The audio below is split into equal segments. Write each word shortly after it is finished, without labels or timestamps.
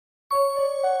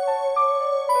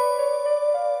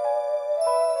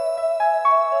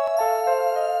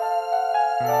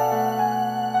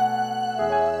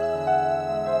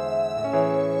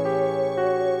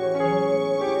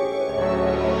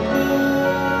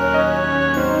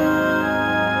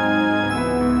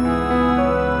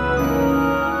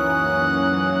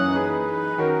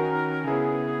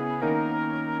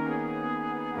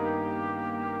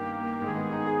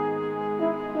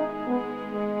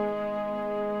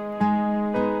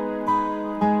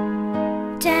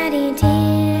Daddy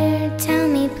dear, tell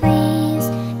me please,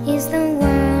 is the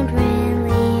world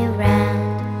really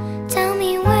round? Tell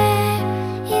me where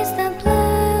is the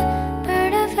blue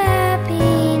bird of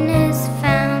happiness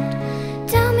found?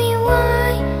 Tell me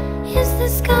why is the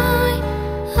sky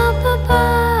up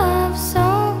above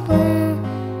so blue?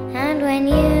 And when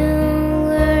you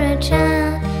were a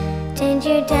child, did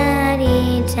your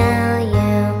daddy tell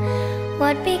you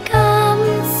what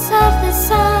becomes of the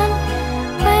sun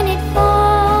when it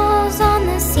falls on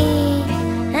the sea,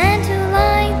 and who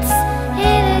lights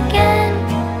it again,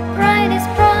 bright as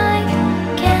bright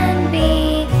can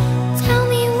be? Tell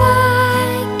me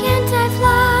why can't I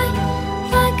fly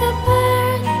like a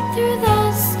bird through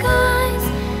the skies?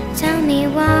 Tell me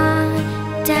why,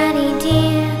 Daddy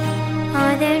dear,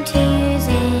 are there tears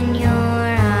in your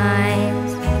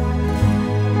eyes?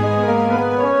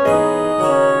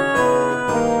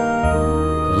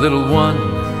 Little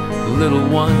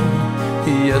one,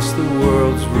 yes, the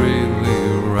world's really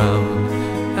round,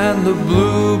 and the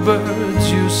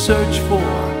bluebirds you search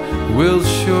for will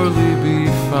surely be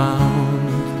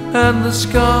found. And the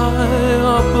sky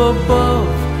up above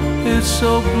is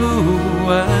so blue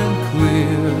and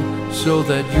clear, so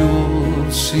that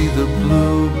you'll see the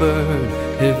bluebird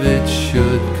if it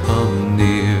should come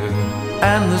near.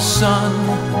 And the sun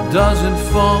doesn't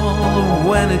fall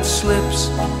when it slips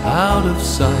out of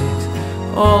sight.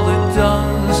 All it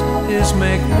does is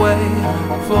make way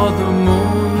for the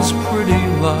moon's pretty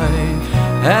light.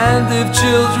 And if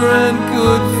children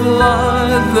could fly,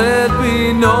 there'd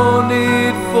be no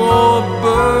need for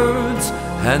birds.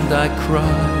 And I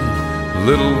cried,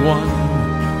 little one,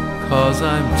 'cause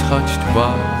I'm touched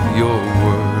by your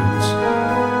words.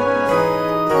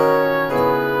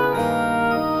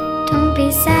 Don't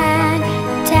be sad,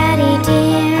 Daddy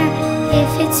dear,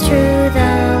 if it's true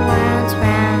the world's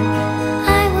round.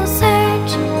 I will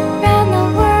search round the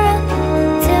world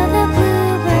till the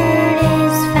bluebird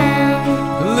is found.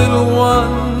 Little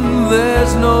one,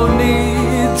 there's no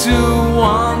need to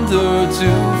wander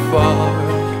too far,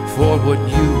 for what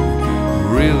you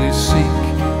really seek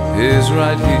is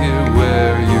right here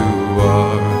where you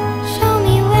are. Show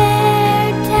me where,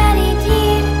 Daddy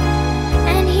dear,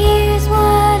 and here's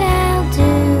what I'll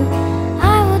do.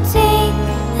 I will take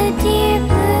the dear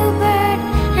bluebird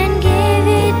and give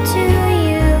it to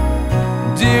you.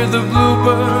 Dear the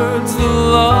bluebirds, the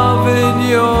love in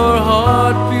your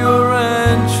heart pure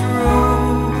and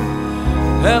true.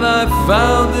 And I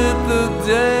found it the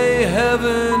day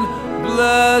heaven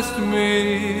blessed me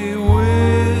with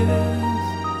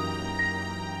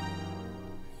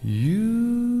you.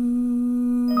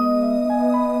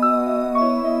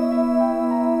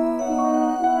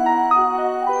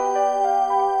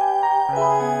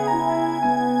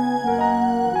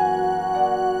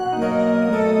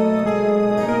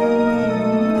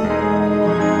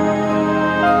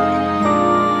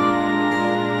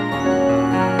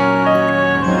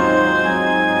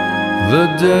 The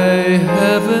day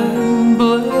heaven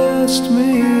blessed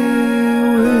me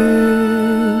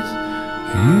with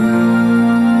you.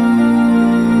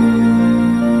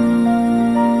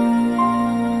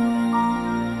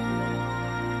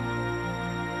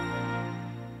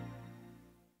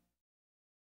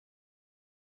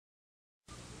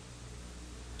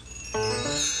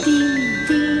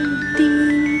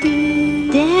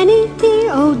 Daddy dear,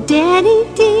 oh daddy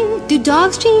dear, do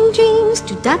dogs dream dreams?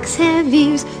 Do ducks have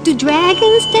ears? Do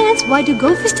dragons dance? Why do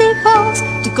gophers take balls?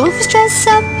 Do gophers dress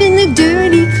up in their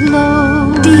dirty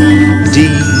clothes?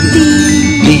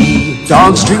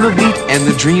 Dogs dream of meat and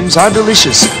the dreams are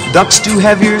delicious. Ducks do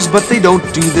have ears but they don't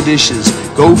do the dishes.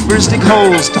 Gophers dig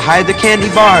holes to hide their candy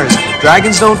bars.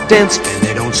 Dragons don't dance and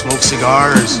they don't smoke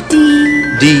cigars.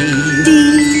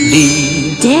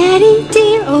 Daddy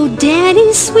dear, oh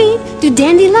daddy sweet, do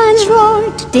dandelions roar?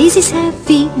 Do daisies have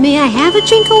feet? May I have a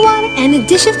drink of water and a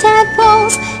dish of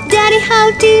tadpoles? Daddy, how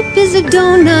deep is a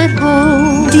donut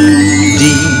hole?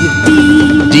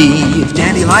 If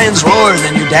dandelions roar,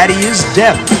 then your daddy is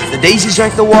deaf. The daisies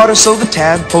drank the water, so the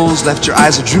tadpoles left. Your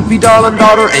eyes are droopy, darling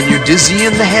daughter, and you're dizzy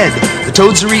in the head. The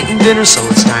toads are eating dinner, so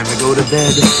it's time to go to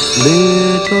bed.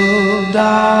 Little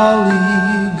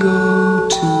Dolly,